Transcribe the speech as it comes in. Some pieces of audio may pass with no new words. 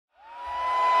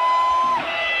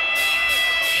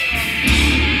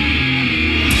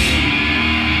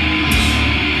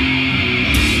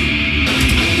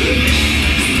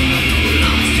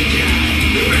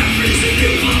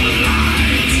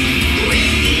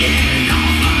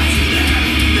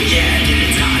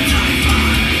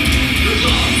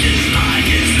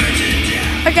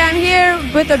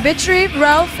with Obituary,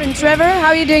 Ralph and Trevor. How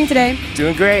are you doing today?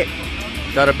 Doing great.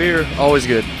 Got a beer, always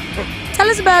good. Tell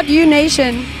us about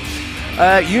U-Nation.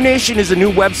 U-Nation is a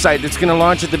new website that's going to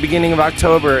launch at the beginning of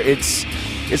October. It's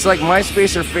like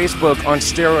MySpace or Facebook on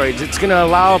steroids. It's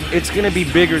going to be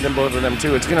bigger than both of them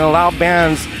too. It's going to allow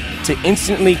bands to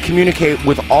instantly communicate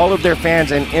with all of their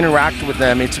fans and interact with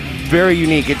them. It's very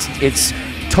unique. It's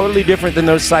totally different than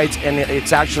those sites, and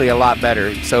it's actually a lot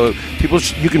better. So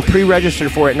you can pre-register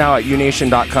for it now at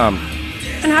unation.com.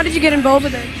 And how did you get involved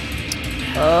with it?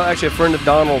 Actually, a friend of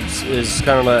Donald's is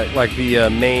kind of like the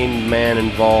main man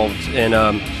involved,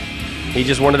 and he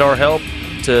just wanted our help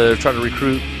to try to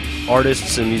recruit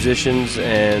artists and musicians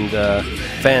and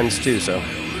fans too, so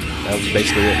that was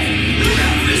basically it.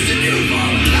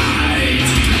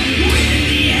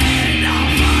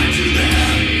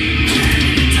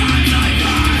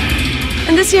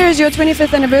 And this year is your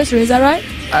 25th anniversary, is that right?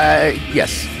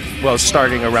 Yes. Well,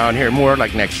 starting around here, more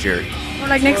like next year. Or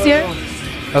like next year?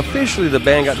 Officially, the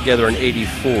band got together in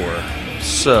 '84,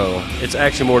 so it's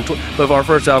actually more than but our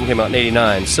first album came out in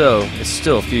 '89, so it's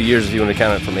still a few years if you want to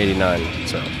count it from '89.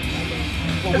 So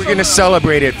well, we're going to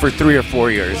celebrate it for 3 or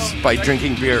 4 years by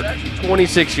drinking beer.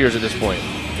 26 years at this point,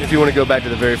 if you want to go back to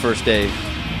the very first day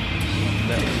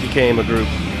that we became a group.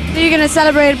 So you're going to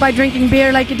celebrate it by drinking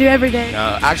beer like you do every day?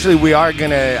 Actually, we are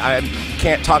going to, I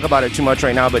can't talk about it too much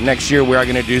right now, but next year we are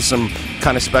going to do some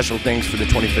kind of special things for the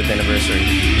 25th anniversary.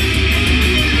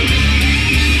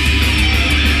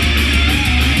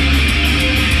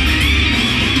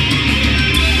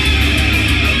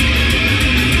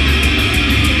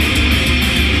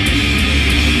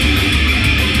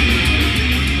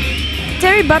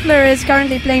 Terry Butler is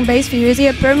currently playing bass for you. Is he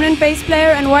a permanent bass player,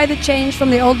 and why the change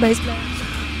from the old bass player?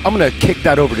 I'm going to kick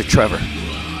that over to Trevor.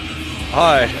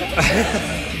 Hi.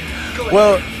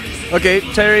 Well, okay,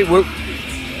 Terry,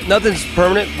 nothing's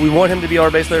permanent. We want him to be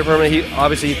our bass player permanent. He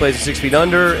plays 6 Feet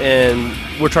Under, and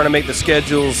we're trying to make the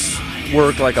schedules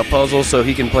work like a puzzle so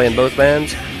he can play in both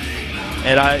bands.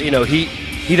 And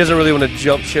he doesn't really want to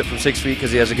jump ship from 6 Feet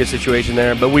because he has a good situation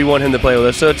there, but we want him to play with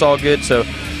us, so it's all good.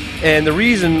 And the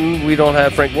reason we don't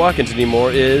have Frank Watkins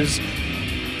anymore is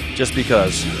just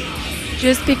because.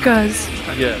 Just because.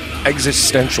 Yeah.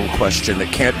 Existential question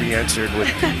that can't be answered with.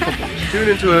 Tune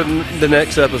into the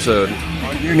next episode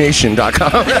on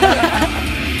unation.com.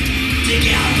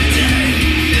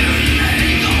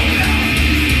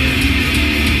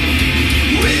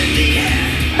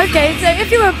 Okay, so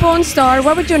if you were a porn star,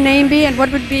 what would your name be and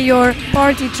what would be your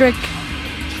party trick?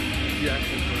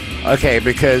 Okay,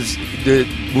 because the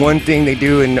one thing they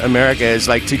do in America is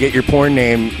like to get your porn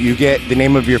name, you get the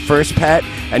name of your first pet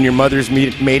and your mother's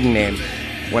maiden name.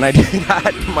 When I did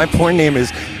that, my porn name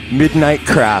is Midnight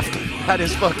Craft. That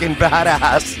is fucking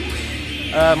badass.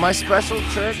 My special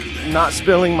trick, not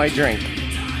spilling my drink.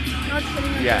 Not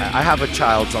spilling your drink? I have a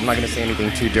child, so I'm not going to say anything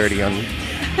too dirty on.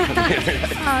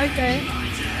 Oh, okay.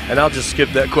 And I'll just skip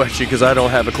that question because I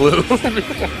don't have a clue. You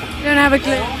don't have a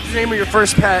clue. What's the name of your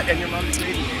first pet and your mother's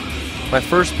maiden name? My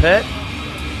first pet?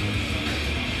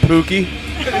 Pookie.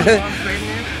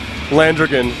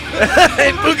 Landrigan.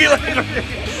 Hey, Pookie Landrigan.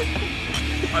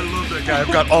 I love that guy.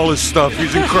 I've got all his stuff.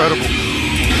 He's incredible.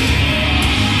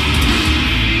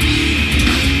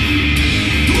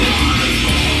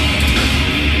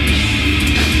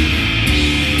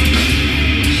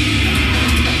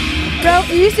 Well,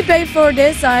 you used to play for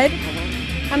their side.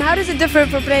 How does it differ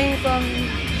for playing from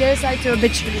their side to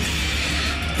Obituary?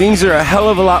 Things are a hell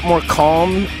of a lot more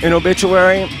calm in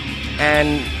Obituary,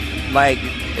 and like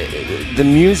the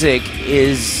music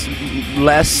is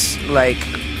less like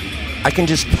I can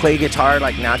just play guitar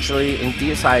like naturally. In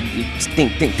Deicide, you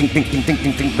think,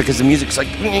 because the music's like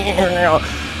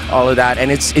all of that,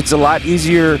 and it's a lot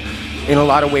easier in a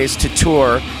lot of ways to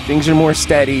tour. Things are more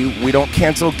steady. We don't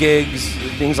cancel gigs,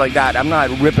 things like that. I'm not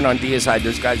ripping on Deicide.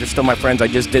 Those guys are still my friends. I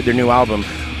just did their new album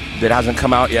that hasn't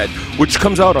come out yet, which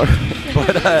comes out on.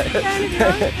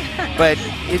 But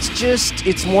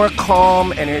it's more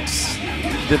calm, and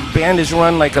the band is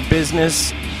run like a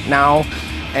business now,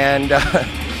 and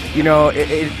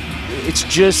it's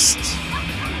just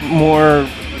more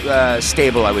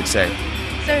stable, I would say.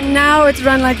 So now it's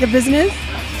run like a business?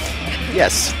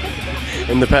 Yes.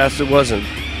 In the past it wasn't,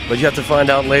 but you have to find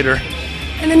out later.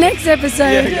 In the next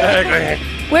episode. Yeah, exactly.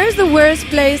 Where's the worst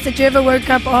place that you ever woke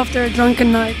up after a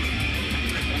drunken night?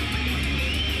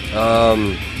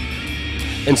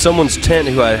 In someone's tent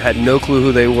who I had no clue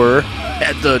who they were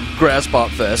at the Grass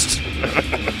Pop Fest.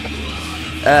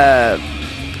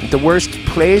 The worst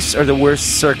place or the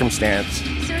worst circumstance?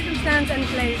 Circumstance and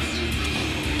place.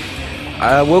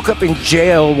 I woke up in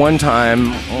jail one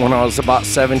time when I was about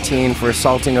 17 for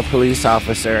assaulting a police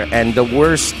officer, and the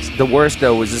worst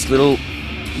though was this little,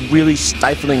 really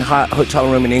stifling hot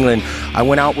hotel room in England. I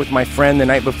went out with my friend the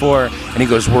night before, and he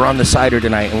goes, "We're on the cider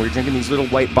tonight," and we're drinking these little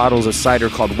white bottles of cider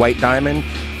called White Diamond.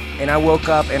 And I woke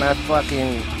up, and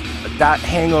that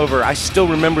hangover, I still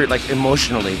remember it like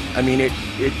emotionally. I mean, it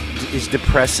is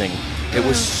depressing. It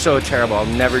was so terrible. I'll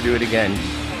never do it again,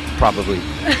 probably.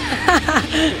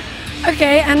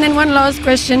 Okay, and then one last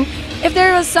question. If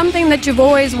there was something that you've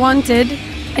always wanted,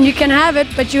 and you can have it,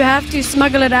 but you have to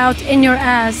smuggle it out in your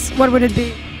ass, what would it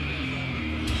be?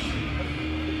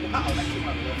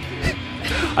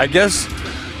 I guess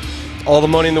all the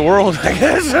money in the world, I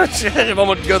guess. Shit, if I'm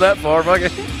going to go that far, fuck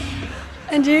it.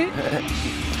 And you?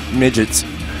 Midgets.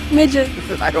 Midget.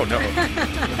 I don't know.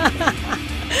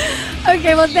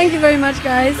 Okay, well, thank you very much,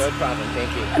 guys. No problem,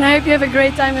 thank you. And I hope you have a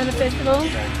great time at the festival.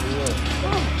 Thank you.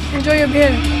 Enjoy your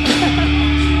beer.